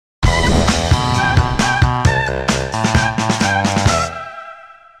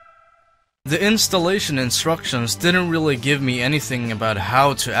The installation instructions didn't really give me anything about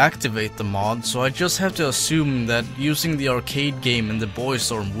how to activate the mod, so I just have to assume that using the arcade game in the Boy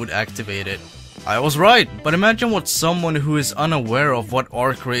Storm would activate it. I was right, but imagine what someone who is unaware of what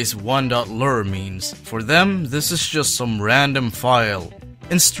arcrace1.lur means. For them, this is just some random file.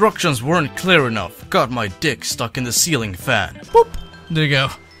 Instructions weren't clear enough. Got my dick stuck in the ceiling fan. Boop! There you go.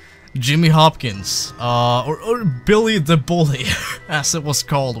 Jimmy Hopkins. Or Billy the Bully, as it was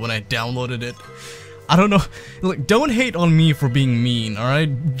called when I downloaded it. I don't know. Like, don't hate on me for being mean,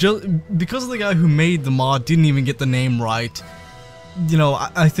 alright? Just because the guy who made the mod didn't even get the name right. You know,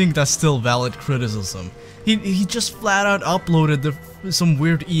 I think that's still valid criticism. He just flat out uploaded some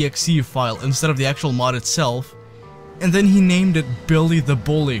weird exe file instead of the actual mod itself, and then he named it Billy the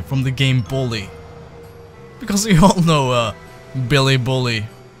Bully from the game Bully. Because you all know Billy Bully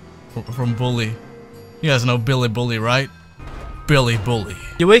from Bully. You guys know Billy Bully, right? Billy Bully.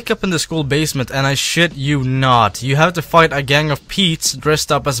 You wake up in the school basement and I shit you not, you have to fight a gang of Petes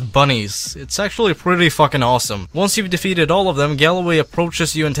dressed up as bunnies. It's actually pretty fucking awesome. Once you've defeated all of them, Galloway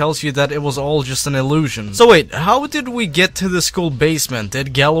approaches you and tells you that it was all just an illusion. So wait, how did we get to the school basement?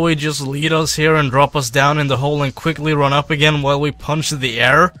 Did Galloway just lead us here and drop us down in the hole and quickly run up again while we punch the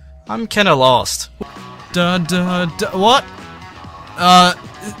air? I'm kinda lost. What?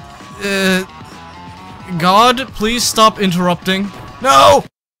 God, please stop interrupting. No!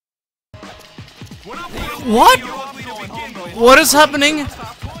 What? What is happening?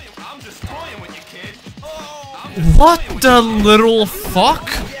 What the literal fuck?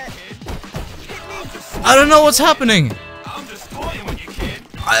 I don't know what's happening.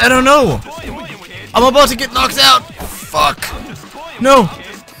 I don't know. I'm about to get knocked out. Fuck. No.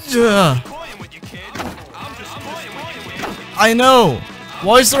 I know.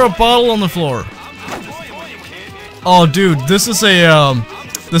 Why is there a bottle on the floor? Oh, dude, this is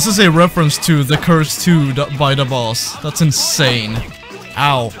a reference to The Curse 2 by the boss. That's insane.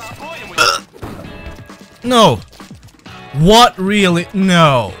 Ow. No. What, really?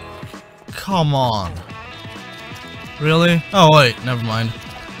 No. Come on. Really? Oh, wait, never mind.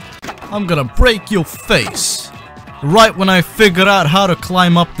 I'm gonna break your face. Right when I figure out how to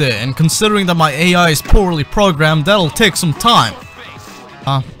climb up there, and considering that my AI is poorly programmed, that'll take some time.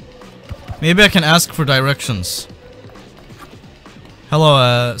 Maybe I can ask for directions.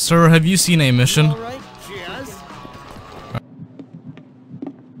 Hello, sir, have you seen a mission?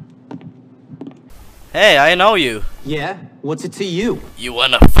 Hey, I know you. Yeah? What's it to you? You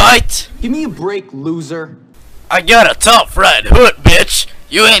wanna fight? Give me a break, loser. I got a tough red hood, bitch.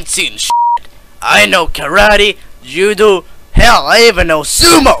 You ain't seen shit. I know karate, judo, hell, I even know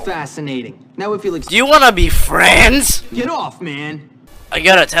sumo. Fascinating. Now if you'll Do you wanna be friends? get off, man. I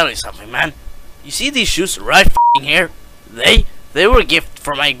gotta tell you something, man. You see these shoes right f***ing here? They were a gift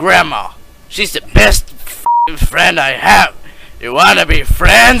from my grandma. She's the best f***ing friend I have. You wanna be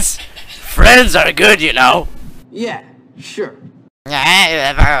friends? Friends are good, you know. Yeah, sure.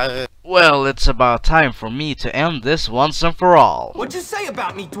 Well, it's about time for me to end this once and for all. What'd you say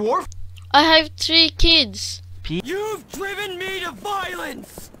about me, dwarf? I have 3 kids. You've driven me to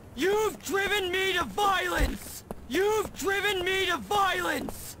violence! You've driven me to violence! You've driven me to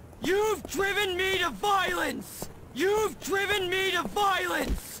violence! You've driven me to violence! You've driven me to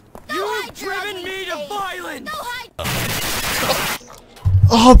violence! You've driven me to violence!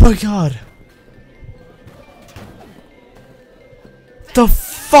 Oh my god. The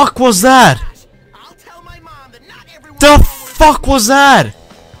fuck was that? The fuck was that?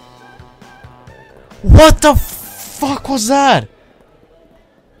 What the fuck was that?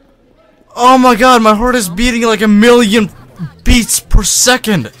 Oh my god, my heart is beating like 1,000,000 beats per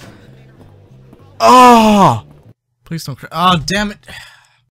second. Oh! Please don't cry. Oh, damn it.